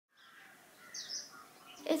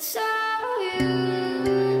It's all you.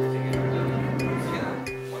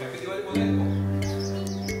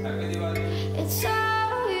 It's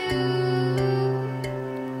all you.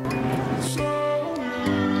 It's all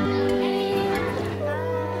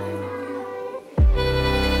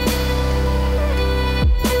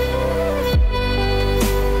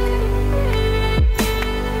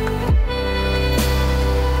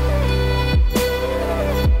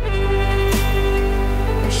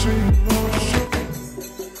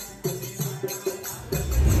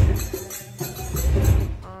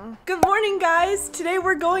Good morning, guys. Today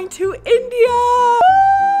we're going to India.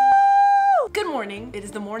 Good morning. It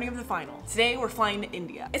is the morning of the final. Today we're flying to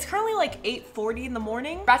India. It's currently like 8:40 in the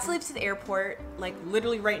morning. About to leave to the airport, like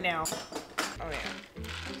literally right now. Oh yeah.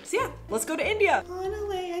 So yeah, let's go to India.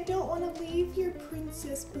 Honestly, I don't want to leave your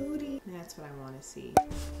princess booty. That's what I want to see.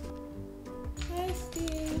 Hi,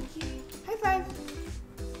 Stinky. High five.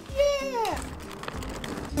 Yeah.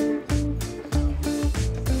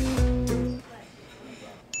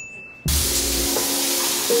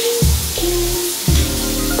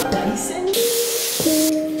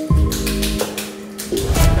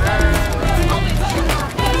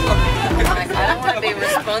 I don't want to be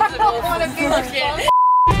responsible for it.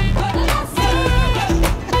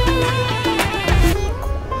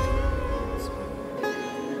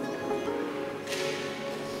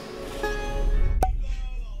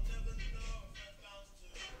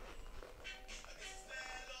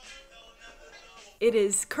 It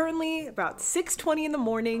is currently about 6:20 in the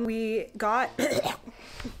morning. We got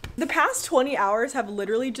the past 20 hours have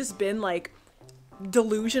literally just been like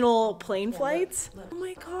delusional plane flights. Oh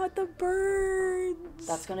my god, the birds.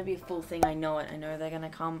 That's gonna be a full thing. I know it. I know they're gonna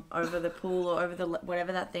come over the pool or over the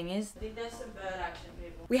whatever that thing is. I think there's some bird action,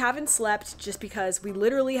 people. We haven't slept just because we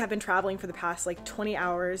literally have been traveling for the past like 20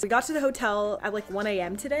 hours. We got to the hotel at like 1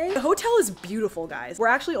 a.m. today. The hotel is beautiful, guys. We're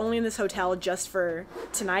actually only in this hotel just for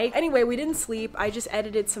tonight. Anyway, we didn't sleep. I just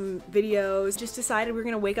edited some videos. Just decided we were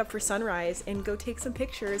gonna wake up for sunrise and go take some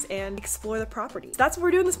pictures and explore the property. So that's what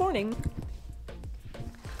we're doing this morning.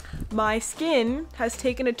 My skin has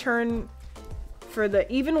taken a turn for the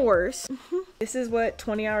even worse. This is what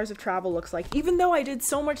 20 hours of travel looks like. Even though I did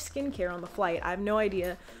so much skincare on the flight, I have no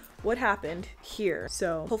idea what happened here.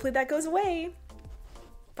 So hopefully that goes away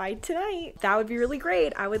by tonight. That would be really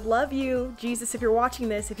great. I would love you, Jesus, if you're watching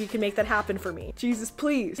this, if you can make that happen for me. Jesus,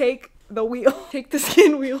 please take the wheel. Take the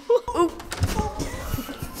skin wheel. Oh.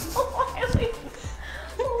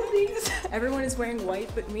 Everyone is wearing white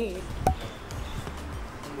but me.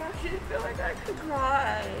 I feel like I could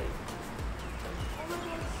cry. Oh my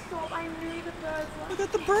god, stop. I knew the birds. Look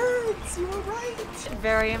at the birds. You were right.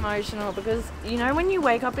 Very emotional because you know when you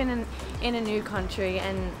wake up in a new country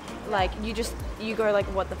and like you go like,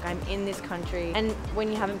 what the fuck, I'm in this country, and when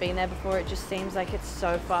you haven't been there before it just seems like it's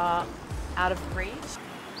so far out of reach.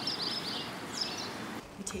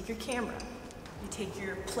 You take your camera. You take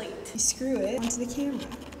your plate. You screw it onto the camera,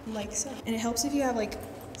 like so. And it helps if you have like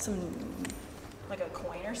some like a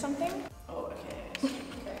coin or something? Oh, okay.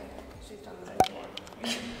 Okay. She's done that before.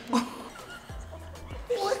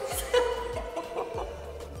 What?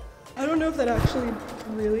 I don't know if that actually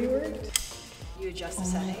really worked. You adjust the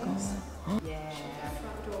settings. Yeah.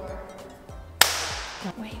 Front door.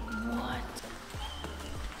 Wait, what?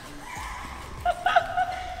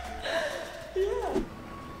 Yeah.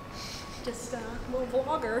 Just a little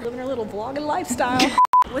vlogger. Living her little vlogging lifestyle.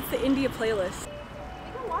 What's the India playlist?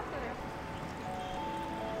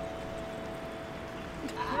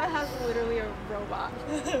 That has literally a robot.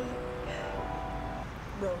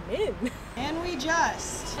 Ronin. And we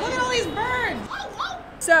just look at all these birds.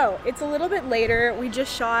 So it's a little bit later. We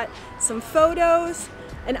just shot some photos,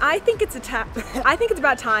 and I think it's I think it's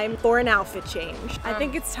about time for an outfit change. I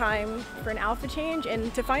think it's time for an outfit change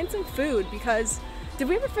and to find some food because did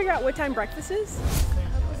we ever figure out what time breakfast is?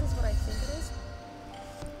 Breakfast is what I think it is.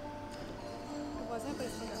 It wasn't, but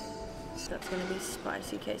it's okay. That's gonna be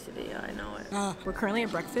spicy quesadilla, I know it. We're currently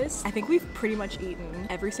at breakfast. I think we've pretty much eaten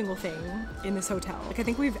every single thing in this hotel. Like I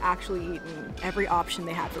think we've actually eaten every option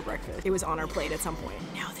they had for breakfast. It was on our plate at some point.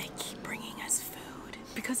 Now they keep bringing us food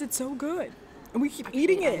because it's so good. And we keep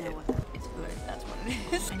eating it. I know it's good, that's what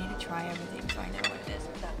it is. I need to try everything so I know what it is.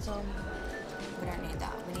 But that's we don't need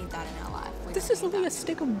that. We need that in our life. This is only a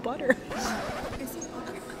stick of butter.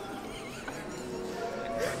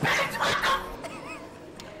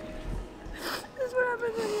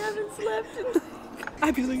 When you haven't slept.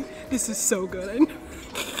 I'd be like, this is so good. I know.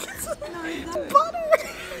 It's butter.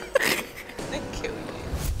 They kill you.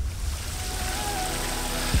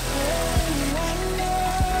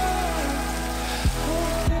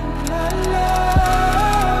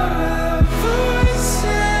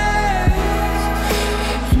 Voices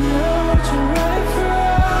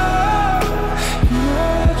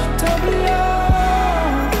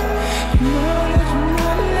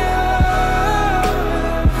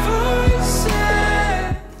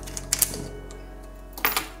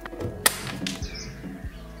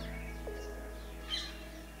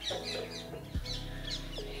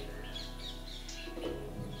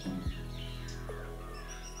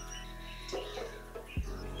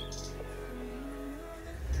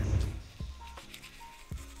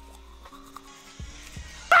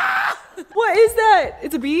is that?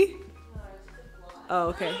 It's a bee? Oh,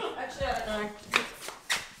 okay. Actually, I don't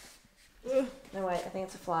know. No, wait, I think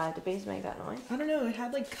it's a fly. Do bees make that noise? I don't know, it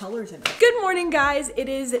had like colors in it. Good morning, guys. It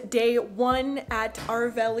is day 1 at our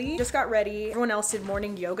valley. Just got ready. Everyone else did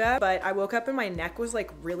morning yoga, but I woke up and my neck was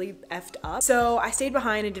like really effed up. So I stayed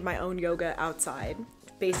behind and did my own yoga outside.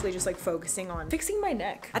 Basically just like focusing on fixing my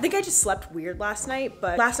neck. I think I just slept weird last night,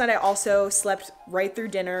 but last night I also slept right through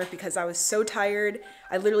dinner because I was so tired.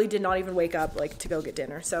 I literally did not even wake up like to go get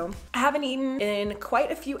dinner. So I haven't eaten in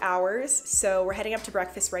quite a few hours. So we're heading up to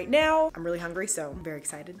breakfast right now. I'm really hungry, so I'm very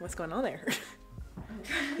excited. What's going on there?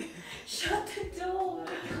 Shut the door.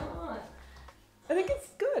 I can't. I think it's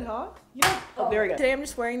good, huh? Yeah. Oh, there we go. Today I'm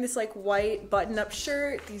just wearing this like white button-up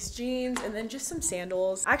shirt, these jeans, and then just some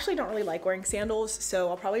sandals. I actually don't really like wearing sandals, so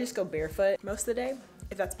I'll probably just go barefoot most of the day,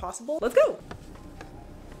 if that's possible. Let's go.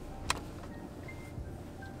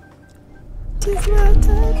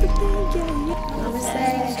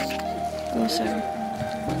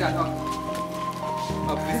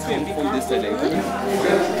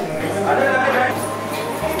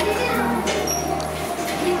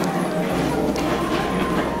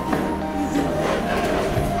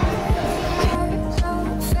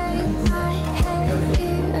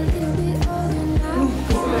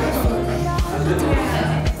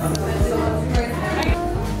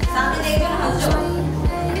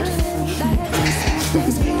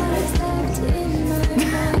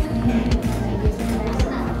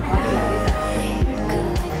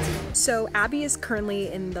 So Abby is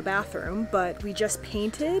currently in the bathroom, but we just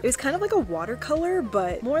painted. It was kind of like a watercolor,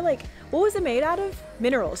 but more like, what was it made out of?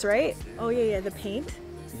 Minerals, right? Oh yeah, the paint.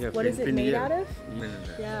 Yeah, what is it made out of? Mineral.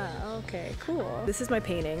 Yeah, okay, cool. This is my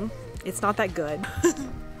painting. It's not that good. It's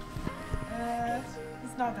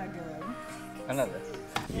not that good. Another.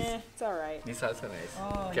 It's alright. This also nice.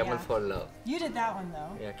 Oh, Camel yeah. for love. You did that one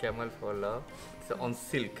though. Yeah, camel for love. It's on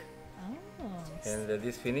silk. Oh. And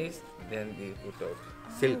this finished, then we put out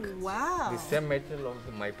silk. Oh, wow. The same material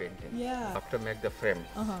of my painting. Yeah. After make the frame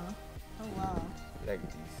Uh-huh. Oh wow. like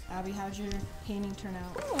this. Abby, how'd your painting turn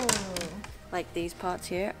out? Oh. Like these parts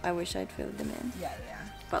here, I wish I'd filled them in. Yeah.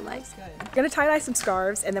 But like, Good. We're gonna tie-dye some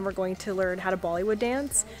scarves and then we're going to learn how to Bollywood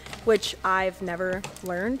dance, which I've never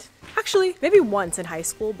learned. Actually, maybe once in high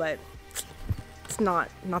school, but it's not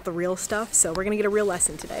the real stuff. So we're gonna get a real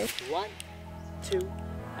lesson today. 1, 2,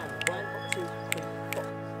 and 1, 2, 3, 4.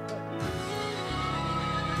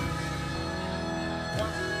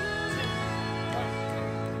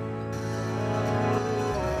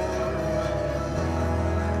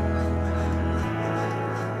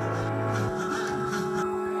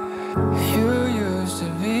 You used to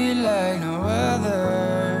be like no other.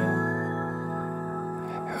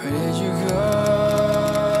 Where did you go?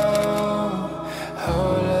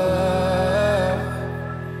 Hold up.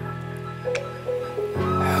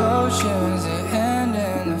 Oceans that end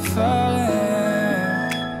in the falling.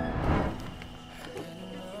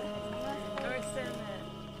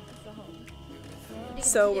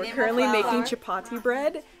 So we're currently making chapati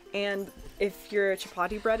bread, and if your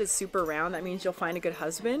chapati bread is super round, that means you'll find a good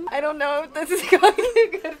husband. I don't know if this is going to be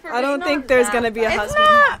good for me. I don't think there's gonna be a It's husband.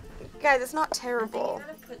 not, guys, it's not terrible.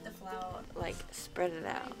 put the flour, like spread it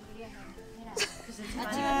out.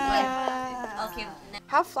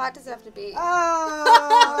 How flat does it have to be? Look at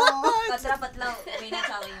that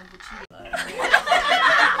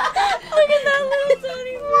little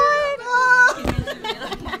tiny one.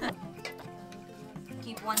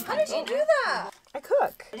 How did you do that? I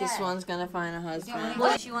cook. This one's gonna find a husband.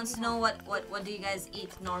 Well, she wants to know what do you guys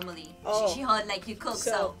eat normally. Oh. She heard like you cook,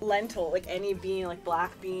 So lentil, like any bean, like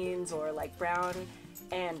black beans or like brown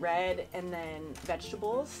and red, and then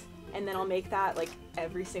vegetables. And then I'll make that like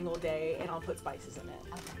every single day, and I'll put spices in it.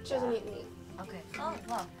 She doesn't eat meat. Okay. Oh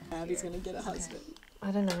wow. Abby's gonna get a husband.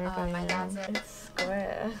 I don't know if it's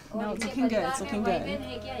square. No, it's looking good. It's looking good.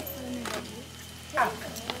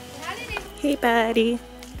 Hey, buddy.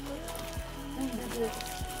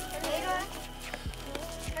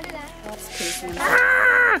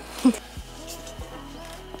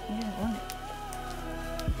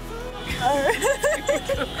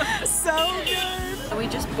 So good. We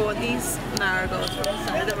just bought these marigolds from the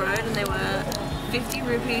side of the road, and they were 50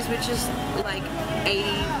 rupees, which is like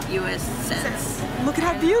 80 US cents. Look at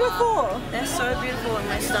how beautiful. They're so beautiful, and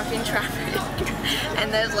we're stuck in traffic.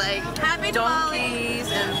 And there's like donkeys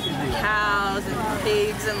and cows and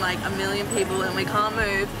pigs and like a million people, and we can't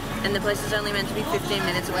move. And the place is only meant to be 15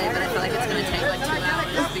 minutes away, but I feel like it's going to take like 2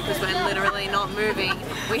 hours because we're literally not moving.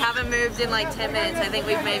 We haven't moved in like 10 minutes. I think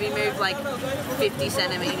we've maybe moved like 50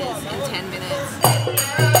 centimeters in 10 minutes.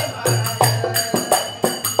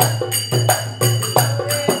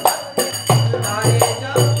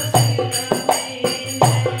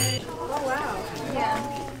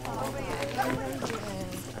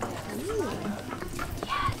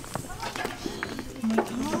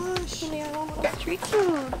 very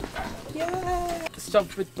cute. Yeah.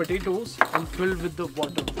 Stuffed with potatoes and filled with the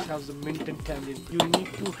water. It has the mint and tangerine. You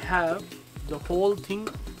need to have the whole thing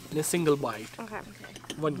in a single bite. Okay.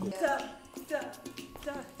 One go.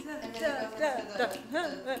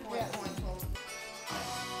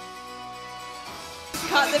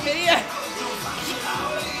 Caught the video.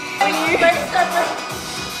 When you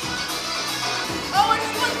Oh, it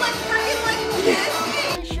was like freaking like this.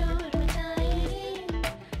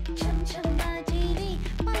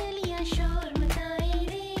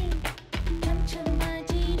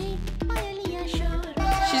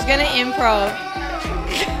 She's gonna improv.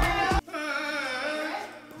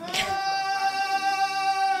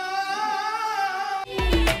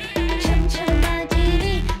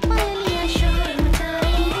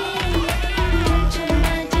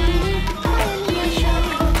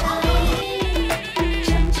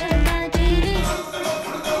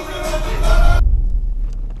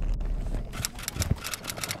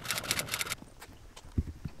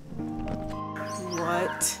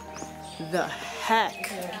 What the heck?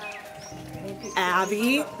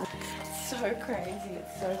 Abby? So crazy.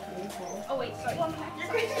 It's so beautiful. Oh wait, sorry.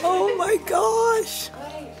 Oh my gosh!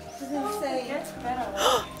 Say it's better.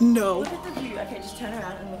 No. Look at the view. Okay, just turn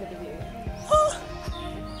around and look at the view.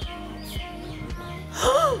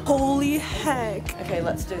 Holy heck. Okay,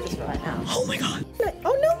 let's do this right now. Oh my god.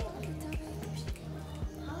 Oh no.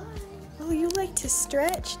 Oh, you like to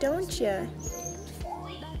stretch, don't you?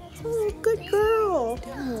 Oh, good girl.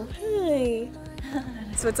 Oh, hey.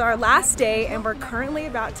 So it's our last day and we're currently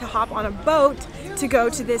about to hop on a boat to go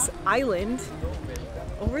to this island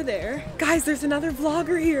over there. Guys, there's another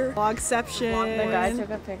vlogger here. Vlogception. The guy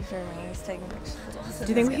took a picture and he was taking pictures. Do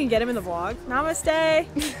you think we can get him in the vlog? Namaste.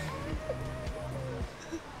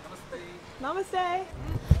 Namaste.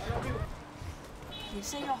 You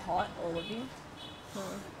say you're hot, all of you?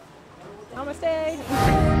 Namaste.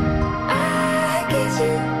 I get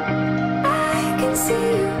you, I can see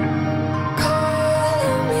you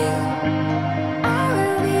calling me. I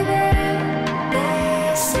will be there,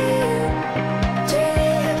 they see you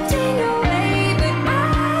drifting away, but I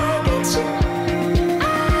get you, I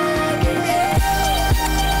get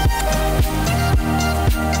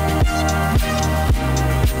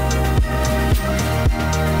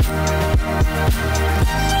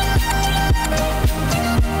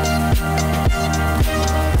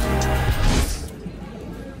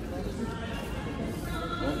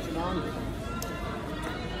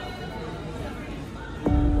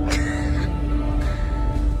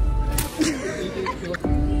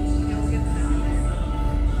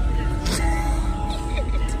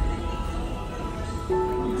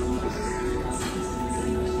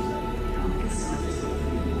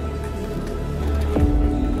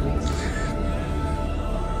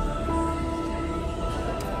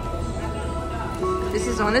This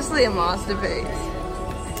is honestly a masterpiece.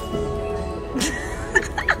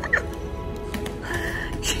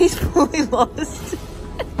 She's fully lost.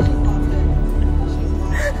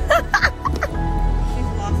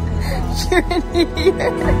 You're an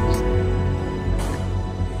idiot.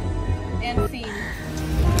 And scene.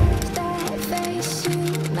 that face you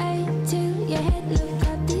made till your head look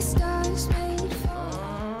like these stars made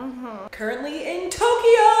for. Currently in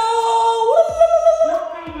Tokyo!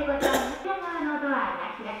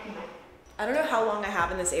 I don't know how long I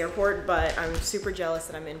have in this airport, but I'm super jealous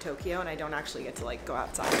that I'm in Tokyo and I don't actually get to like go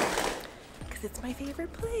outside because it's my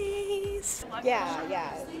favorite place.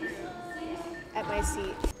 Yeah, at my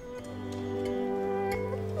seat.